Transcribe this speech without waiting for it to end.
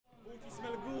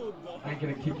I ain't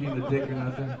gonna kick you in the dick or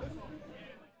nothing.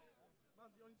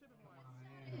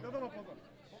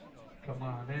 Come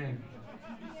on in.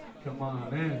 Come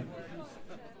on in.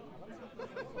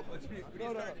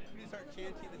 Start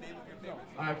chanting the name of your favorite.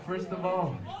 Alright, first of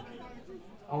all,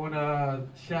 I want to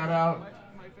shout out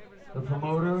the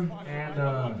promoter and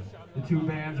the two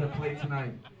bands that played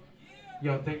tonight.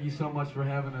 Yo, thank you so much for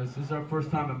having us. This is our first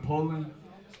time in Poland.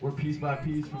 We're Piece by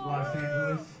Piece from Los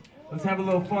Angeles. Let's have a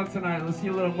little fun tonight. Let's see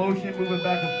a little motion moving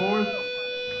back and forth.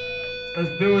 Let's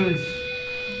do this.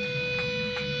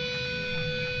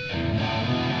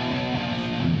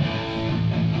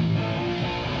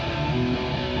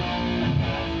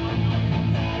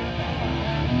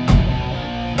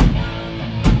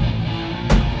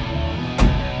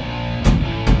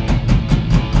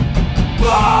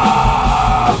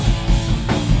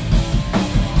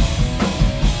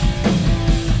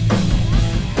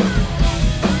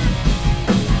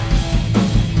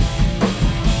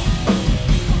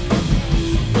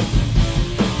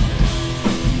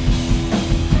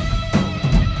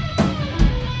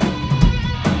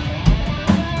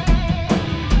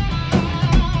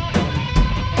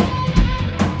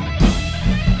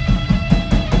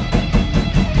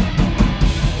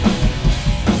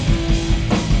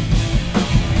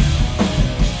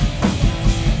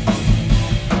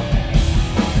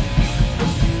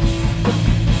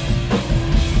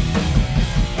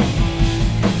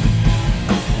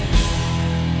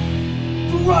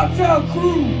 Rocktown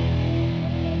crew!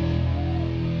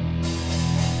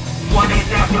 What is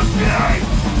that to say?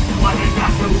 What is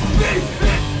that to be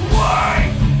this way?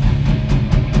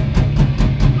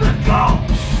 Let's go!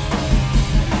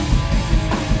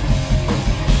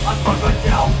 I'm gonna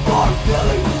tell for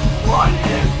really what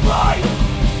is right.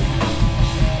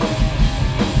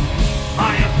 I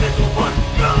am visible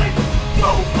feeling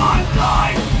through my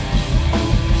life.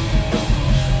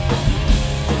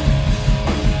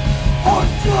 Or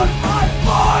should I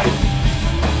fight?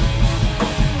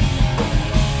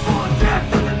 For chance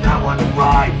to that one's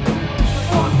right.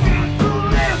 For chance to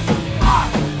live my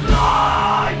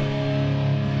life.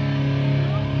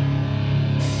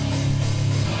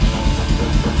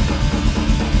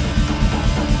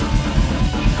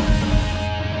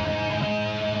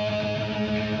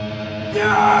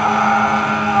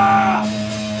 Yeah!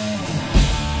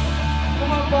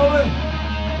 Come on, Bowen.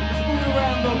 Let's move it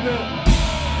around a little bit.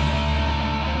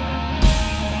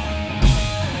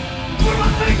 We're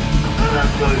gonna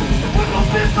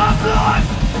fit my blood.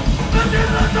 This is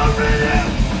the rhythm.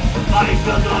 Body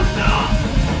feels so soft.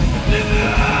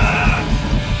 Living.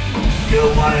 You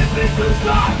wanted me to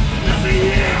stop. Let me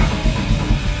here.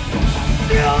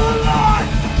 Still alive.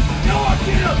 No one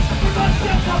kill. We're not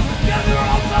stepped up together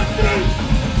on my feet.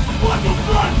 Watch the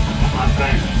blood on my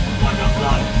face. Watch the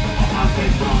blood on my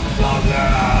face from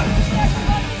soldiers.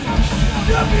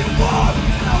 Let me fall.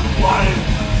 I'm fighting.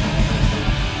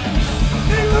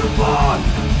 Even born,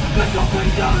 get your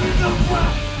face down in the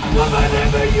ground. Put my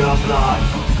name in your blood.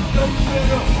 Don't you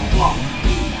walk,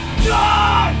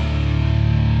 die.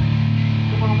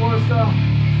 Come on, Warsaw.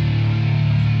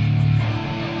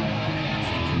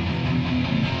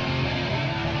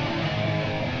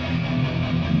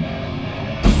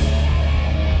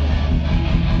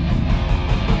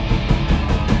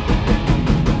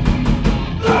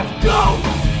 Let's go,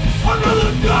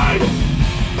 another day.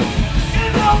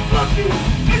 And I'll fuck you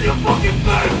in your fucking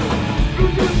face. You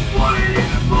just want it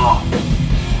even more.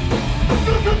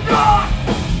 You just die.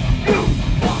 You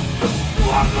want to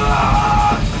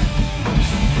swallow.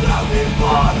 Let me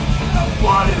fun. I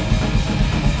want it.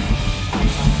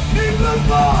 Even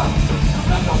more.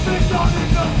 Let the bitch on in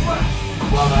the front.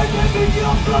 While I give me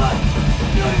your blood.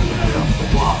 You little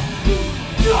want to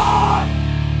die.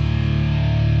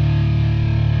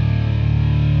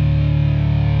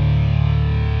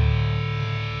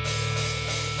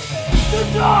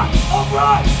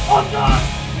 Alright, I'm done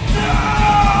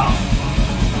now!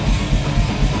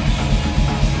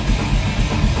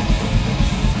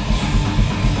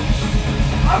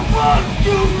 I run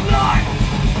through life,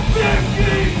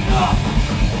 picking up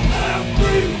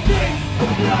everything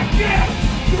that I can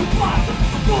to find.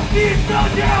 Don't be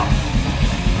done now.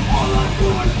 All I do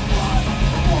is fight,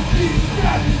 won't be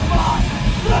satisfied.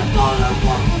 That's all I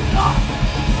want for life.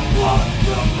 Want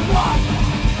to life,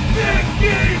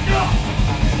 picking up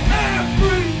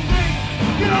everything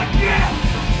that I can.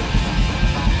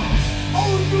 All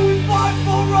we do is fight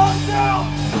for ourselves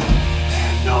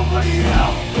and nobody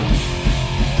else.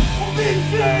 We'll be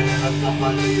dead in a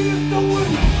company is the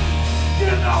way.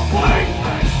 Get away.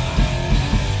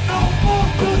 No more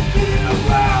just sitting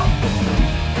around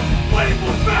waiting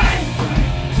for me.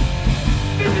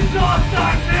 This is our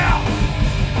time now.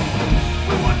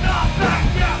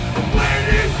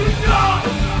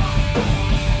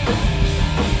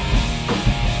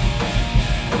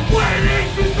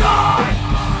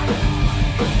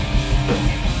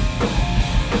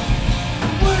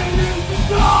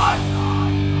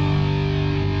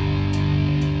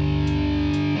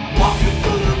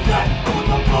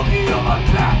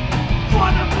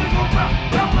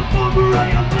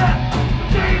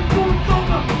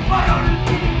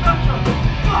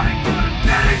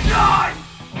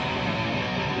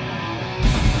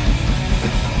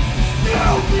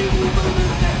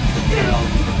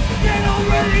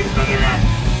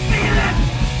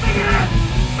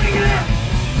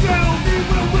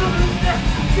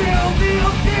 kill me,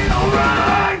 I'm getting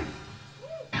rain.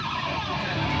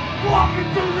 Walking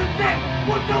through the day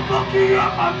with the monkey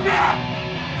on my back.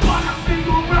 Trying to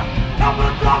figure out how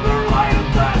much longer I am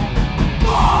left.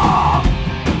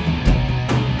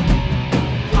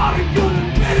 Trying to kill the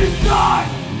finish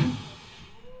line.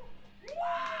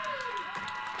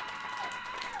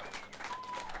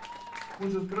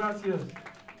 Muchas gracias.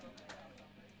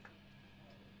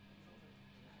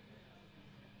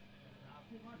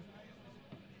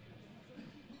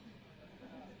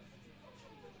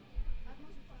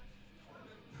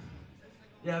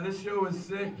 Yeah, this show is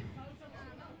sick.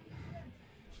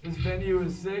 This venue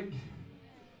is sick.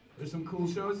 There's some cool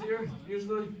shows here,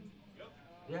 usually.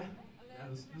 Yeah? Yeah,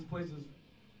 this place is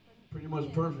pretty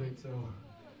much perfect, so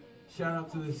shout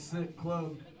out to this sick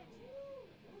club.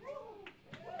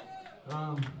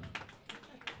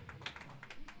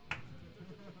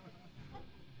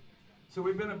 So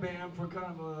we've been a band for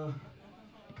kind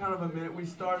of a minute. We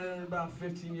started about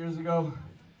 15 years ago.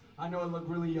 I know I look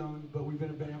really young, but we've been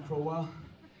a band for a while.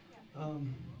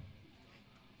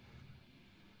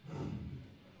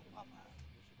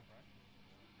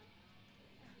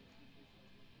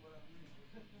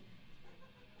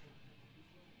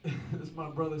 This is my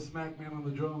brother Smackman on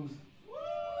the drums.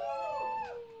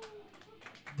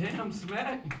 Damn,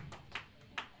 Smack!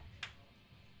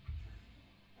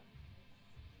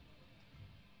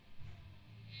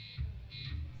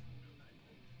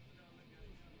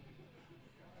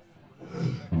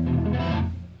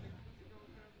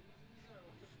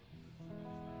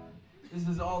 This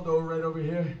is Aldo right over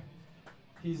here.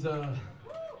 He's a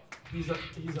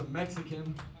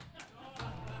Mexican.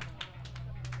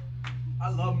 I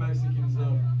love Mexicans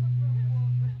though.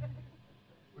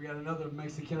 We got another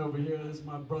Mexican over here. This is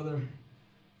my brother,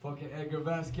 fucking Edgar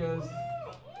Vasquez.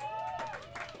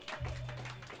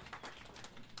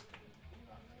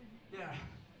 Yeah,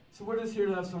 so we're just here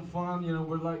to have some fun. You know,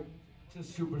 we're like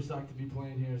just super psyched to be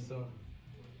playing here. So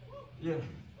yeah,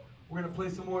 we're gonna play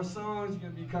some more songs. It's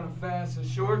gonna be kind of fast and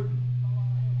short.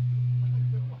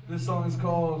 This song is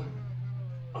called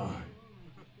I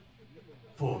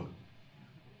For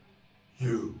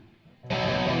You.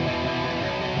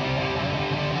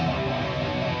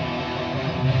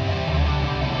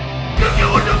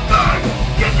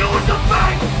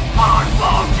 I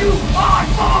fuck you, I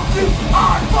fuck you, I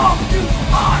fuck you,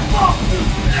 I fuck you,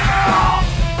 yeah!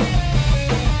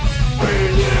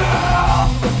 Yeah!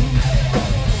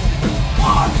 I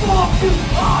fuck you,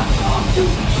 I fuck you,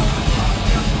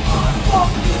 I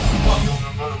fuck you, fuck you,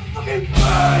 motherfucking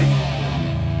pain!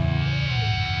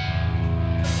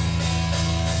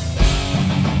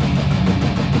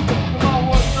 Come on,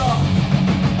 what's up?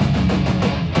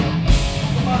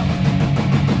 Come on.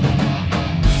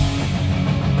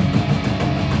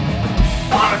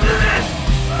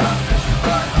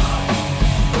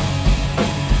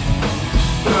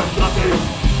 There's nothing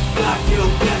that you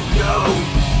can do.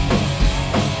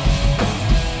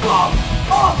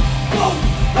 Go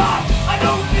back. I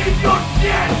don't need your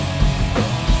shit.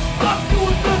 I'm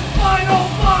doing this final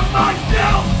by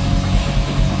myself.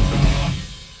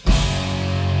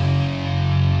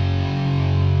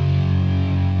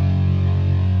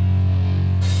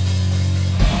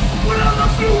 When I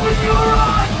look you in your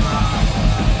eyes,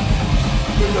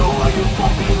 you know why you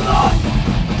fucking lie.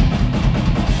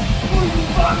 Will you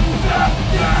finally back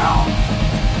down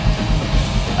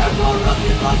and go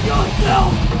looking like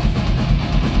yourself?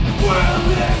 Will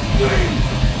it be?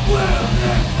 Will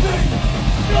it be?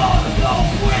 Gonna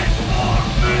win for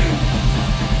me?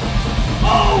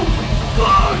 Oh,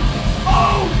 good.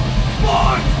 Oh,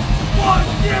 boy.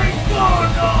 What's it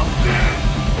gonna be?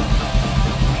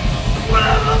 When I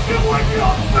look at what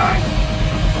your face,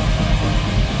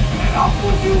 and I'll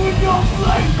put you in your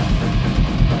place.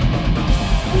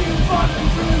 We fucking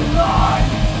really lie.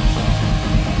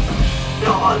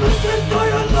 No one listens to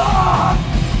your lies.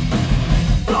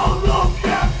 Don't look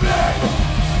at me.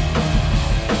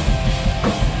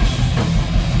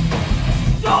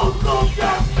 Don't look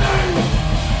at me.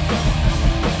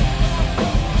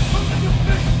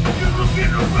 You're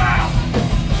looking around.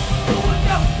 No one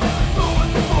else is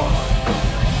going forward.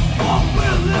 What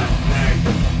will it be?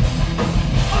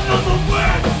 Another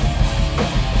win.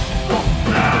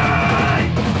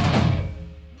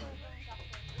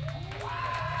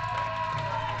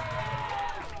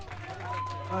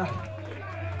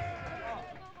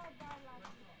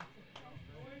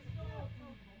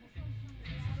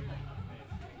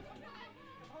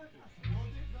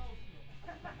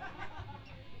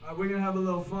 We're gonna have a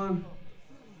little fun.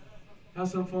 Have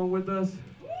some fun with us.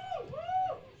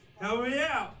 Hell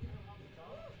yeah!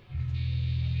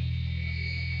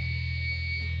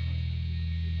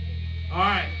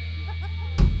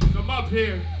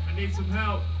 here. I need some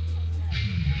help.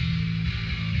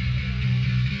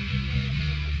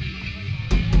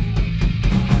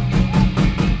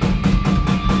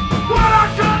 When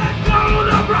I'm trying to go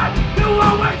to the right, you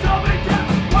always hold me down.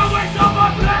 Always on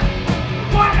my back.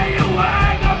 Why do you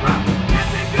hang around?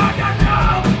 It's because you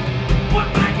know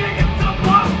what's making it so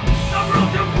close. The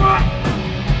rules you break,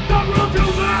 the rules you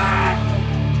make.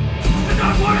 It's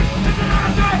not work, it's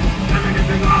another day. Nothing is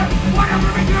big hard, whatever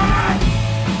we get.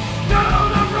 Get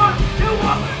on the run, you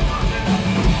always want it.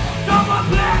 On my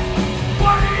back,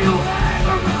 why do you hang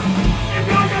around?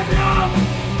 It's because you know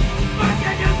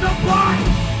making it so close.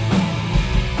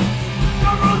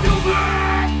 The rules you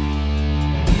make.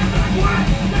 It's not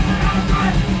work, it's another day.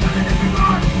 Nothing is big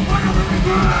hard, whatever we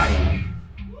get.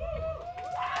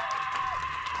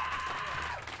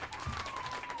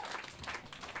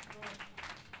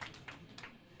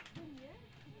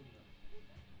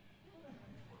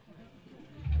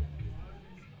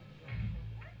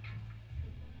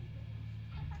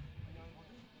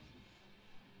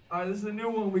 Alright, this is a new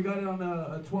one. We got it on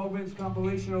a 12-inch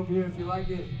compilation over here. If you like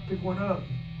it, pick one up.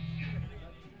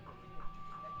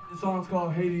 This song's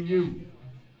called Hating You.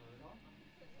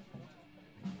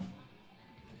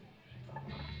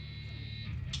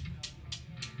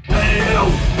 Hey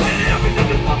you! And everything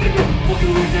is fucking you!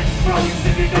 Fucking reason, bro, you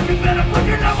think you can be better, but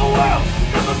you're never will!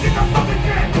 Never get the fucking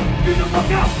shit! Get the fuck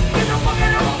out! Get the fuck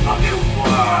out of the fucking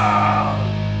world!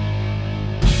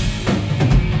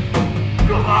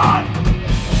 Come on!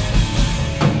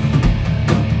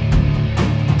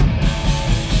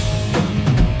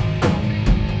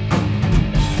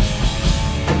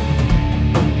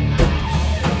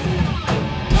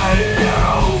 Hey you!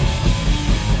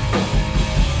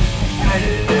 Hey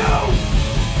you!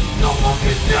 No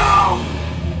fucking down!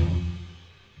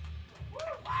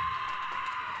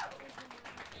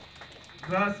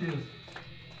 Gracias.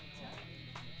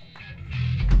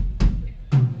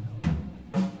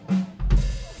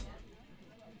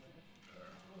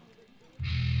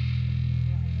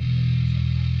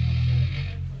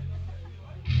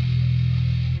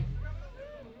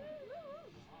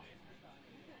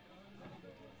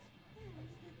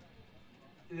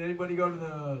 Did anybody go to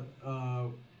the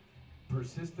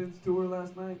Persistence tour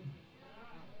last night?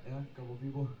 Yeah, a couple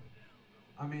people.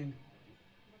 I mean,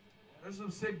 there's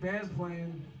some sick bands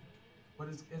playing, but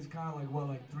it's kind of like, what,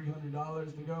 like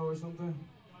 $300 to go or something?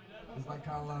 It's like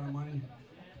kind of a lot of money.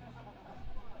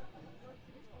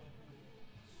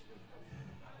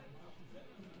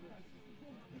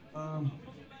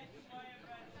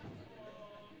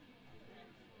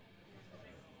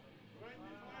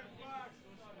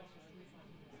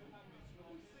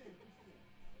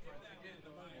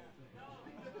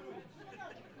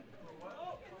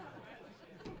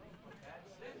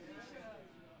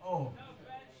 Oh,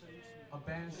 a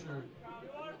band shirt.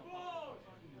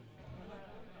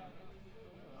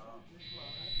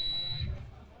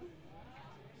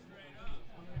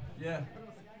 Yeah.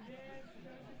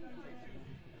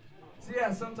 So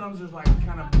yeah, sometimes there's like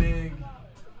kind of big,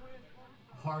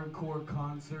 hardcore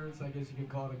concerts. I guess you could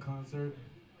call it a concert.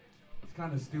 It's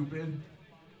kind of stupid,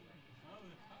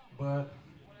 but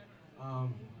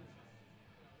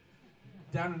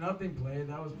Down to Nothing played.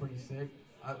 That was pretty sick.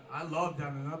 I love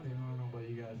Down to Nothing. I don't know about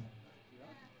you guys.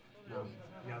 No,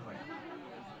 you guys like.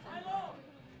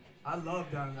 I love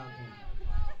Down to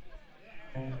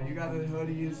Nothing. You got the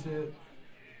hoodie and shit.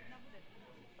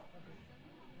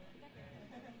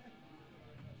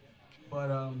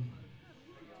 But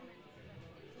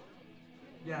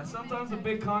yeah, sometimes the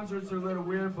big concerts are a little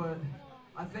weird, but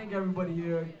I think everybody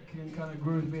here can kind of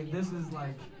agree with me. This is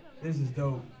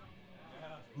dope.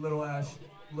 Little ass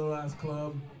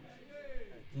club.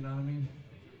 You know what I mean?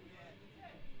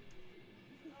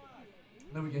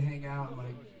 Then we can hang out and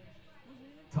like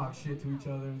talk shit to each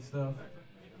other and stuff.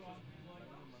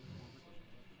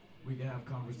 We can have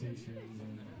conversations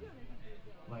and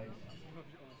like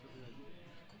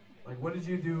what did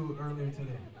you do earlier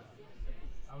today?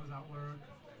 I was at work.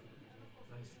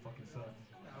 That just fucking sucks.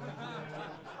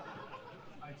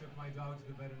 I took my dog to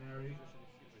the veterinary.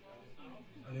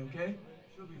 Are they okay?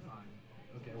 She'll be fine.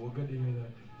 Okay, well, good to hear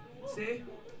that. See?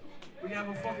 We have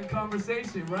a fucking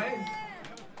conversation, right?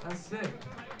 That's sick.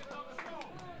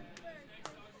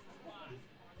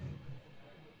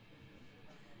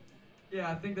 Yeah,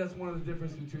 I think that's one of the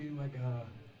differences between like a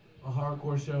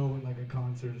hardcore show and like a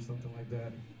concert or something like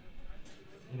that.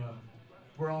 You know,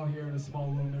 we're all here in a small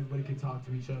room. Everybody can talk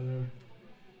to each other,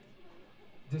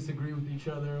 disagree with each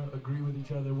other, agree with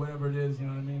each other, whatever it is. You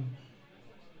know what I mean?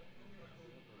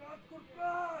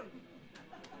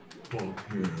 Fuck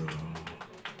yeah.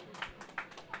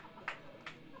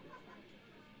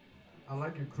 I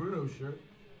like your Crudo shirt.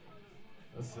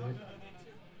 That's sick.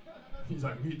 He's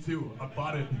like, me too. I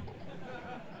bought it.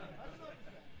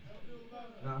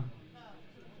 Nah.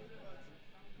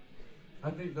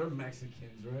 I think they're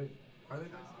Mexicans, right? Are they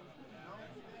Mexicans?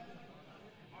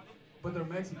 But they're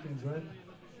Mexicans, right?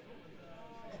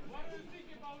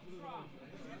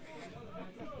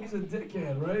 He's a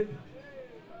dickhead, right?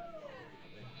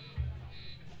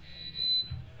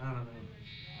 I don't know.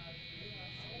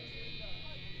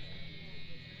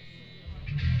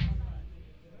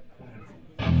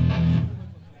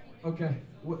 Okay.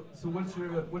 So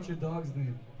what's your dog's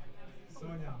name?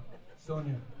 Sonia.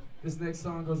 Sonia. This next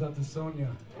song goes out to Sonia.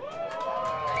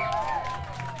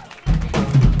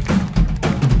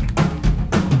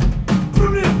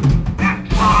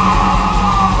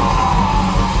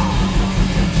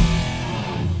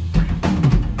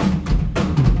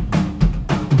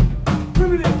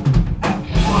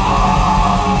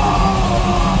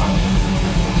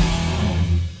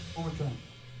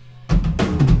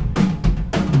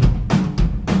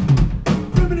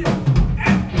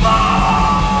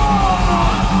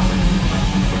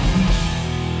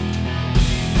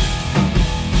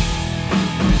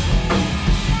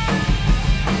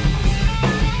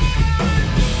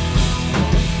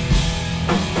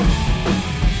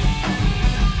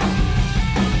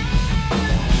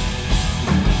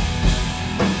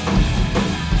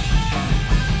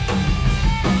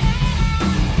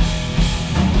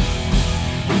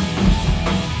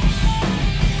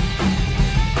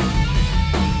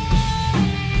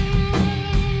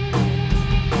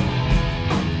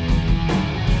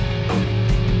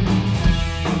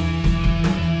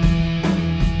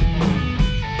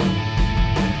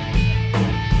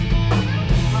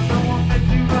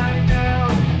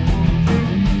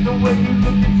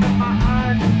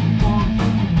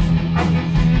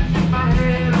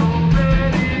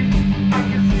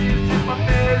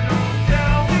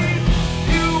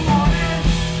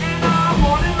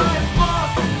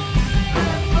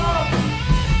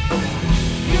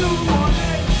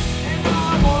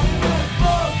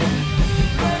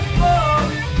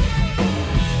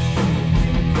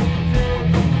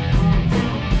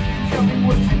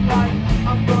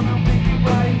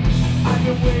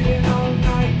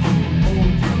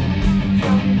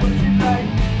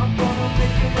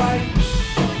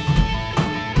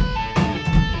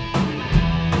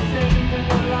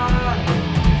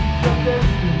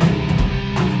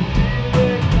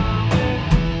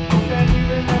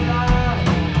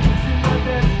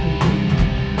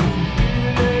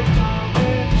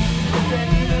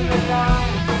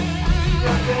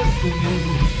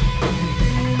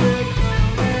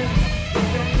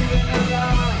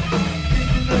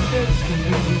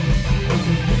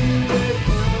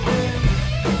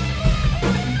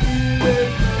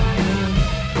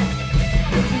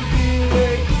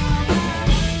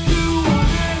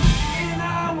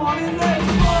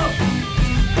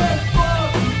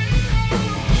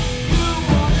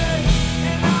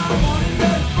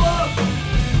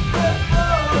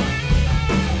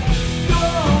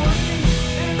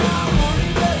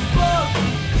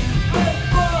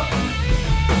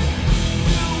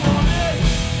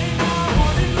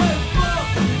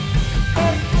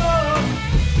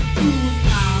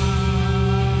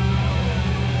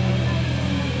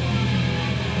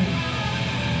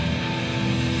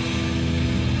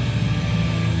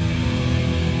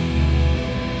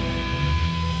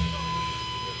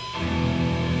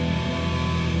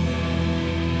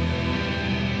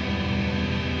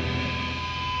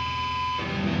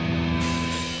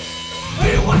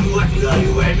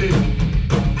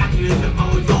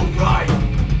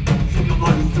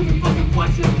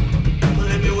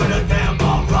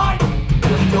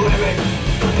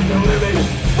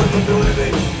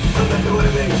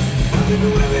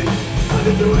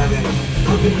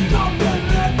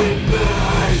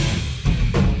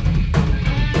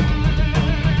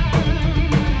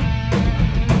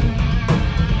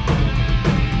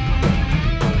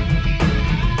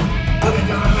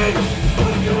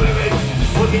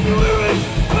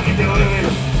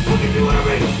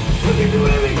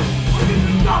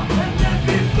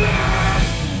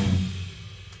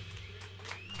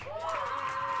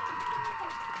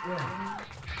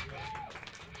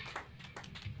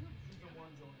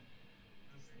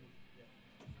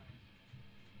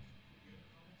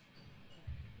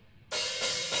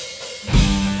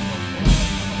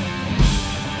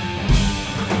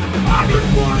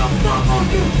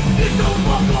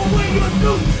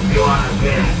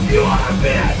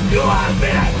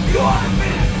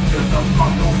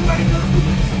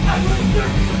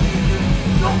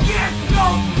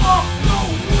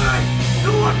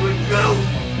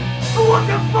 I want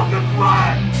that fucking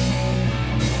flag!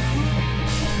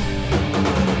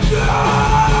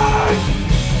 Yes!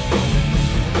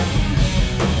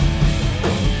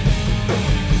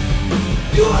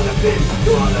 You are the beast,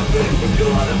 you are the beast, you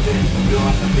are the beast, you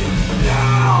are the beast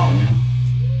now!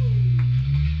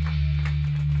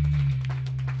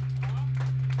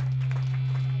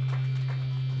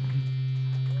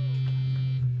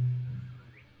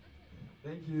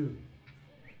 Thank you.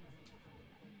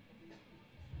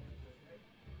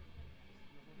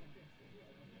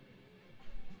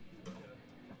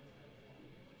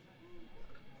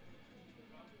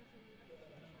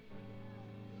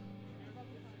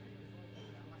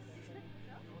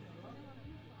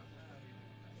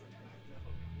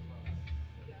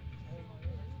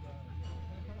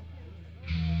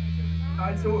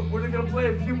 Alright, so we're gonna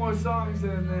play a few more songs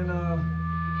and then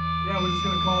yeah, we're just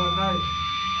gonna call it a night.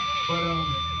 But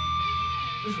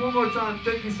just one more time,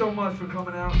 thank you so much for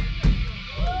coming out.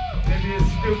 Maybe it's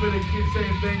stupid to keep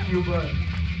saying thank you, but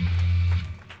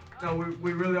no,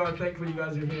 we really are thankful you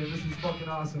guys are here. This is fucking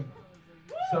awesome.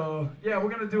 So yeah,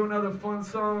 we're gonna do another fun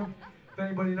song. If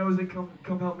anybody knows it,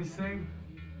 come help me sing.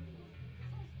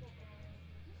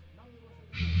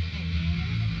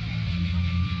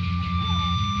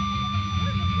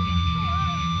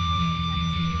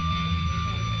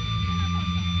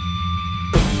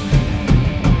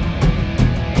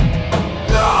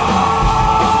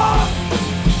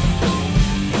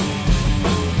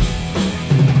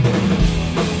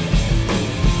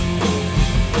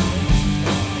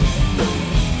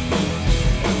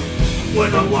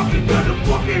 When I'm walking down the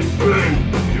fucking street,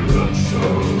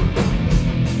 erection.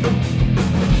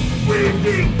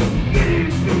 Breathing,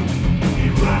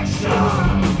 erection.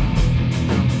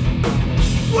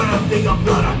 When I think of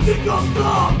blood, I think of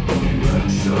love,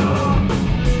 erection.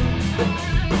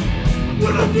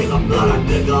 When I think of blood, I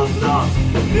think of love,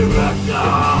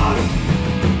 erection.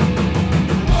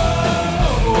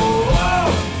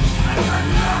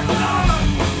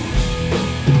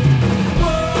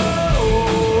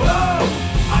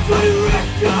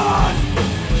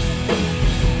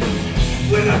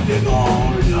 When I dig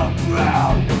all in the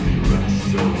ground,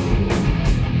 erection.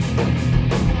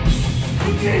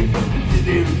 Again, to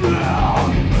the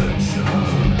ground, erection.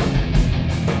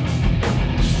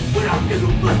 When I dig a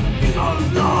blood, dig a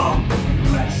love,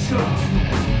 erection.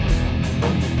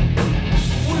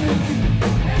 When I dig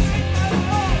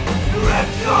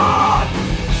erection.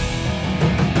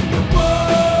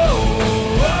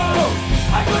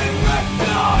 I got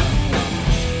erection.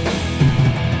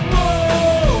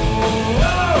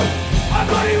 I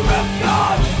got erection!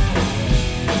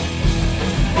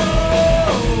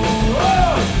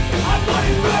 Whoa! I got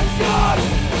erection!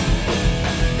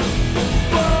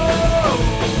 Whoa!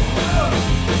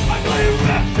 I got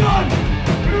erection!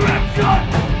 Erection!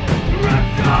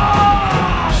 Erection!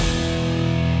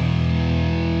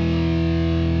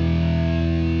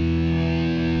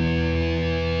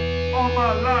 All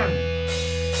my life.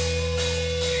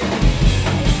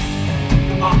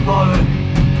 I'm falling!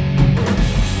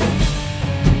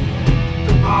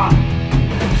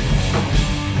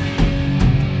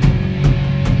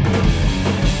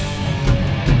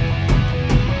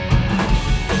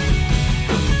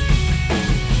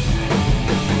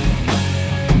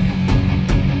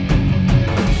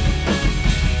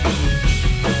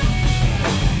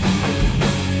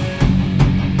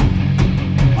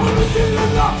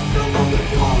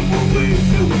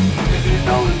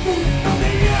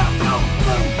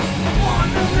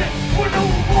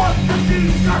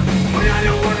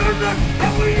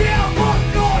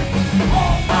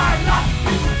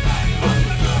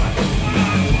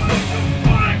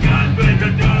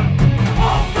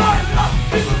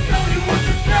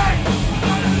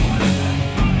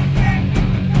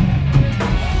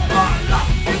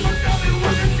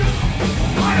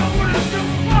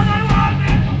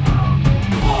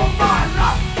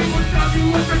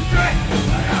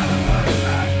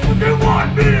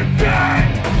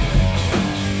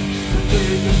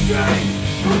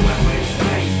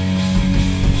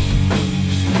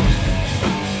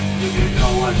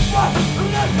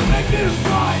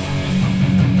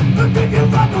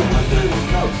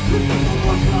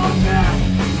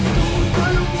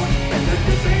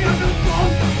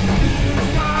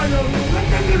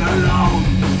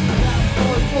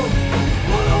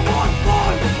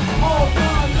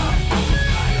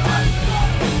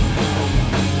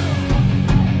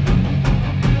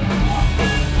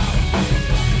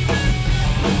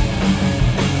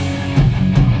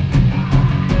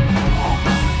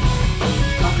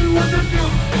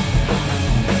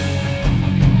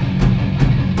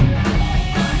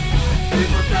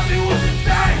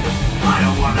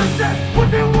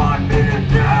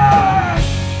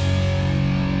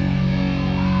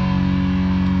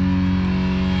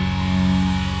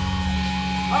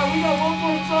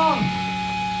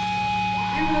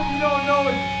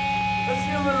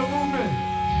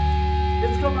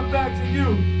 coming back to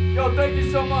you. Yo, thank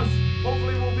you so much.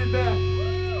 Hopefully we'll be back.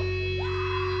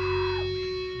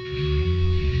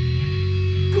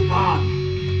 Come on!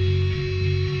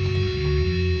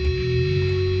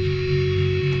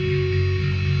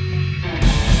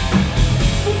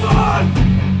 Come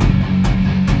on!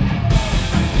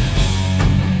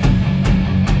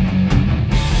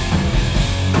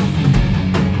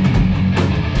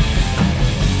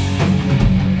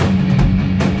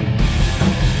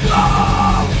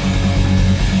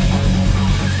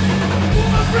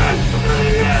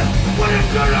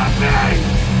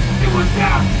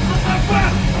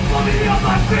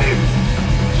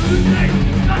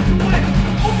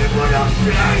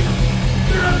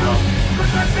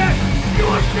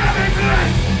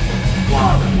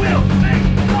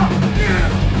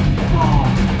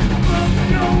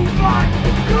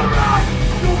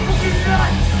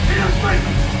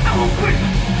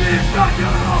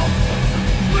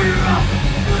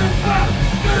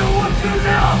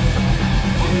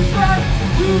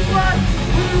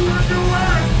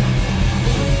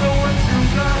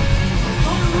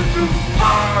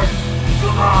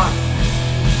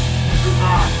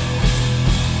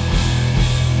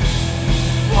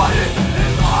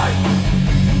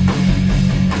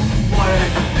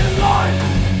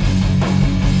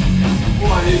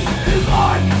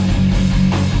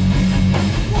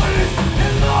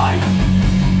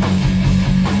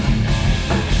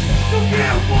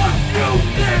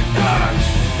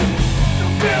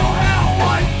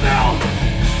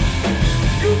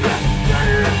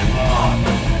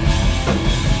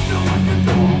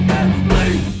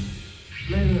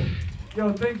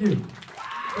 Yo, thank you.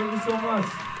 Thank you so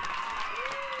much.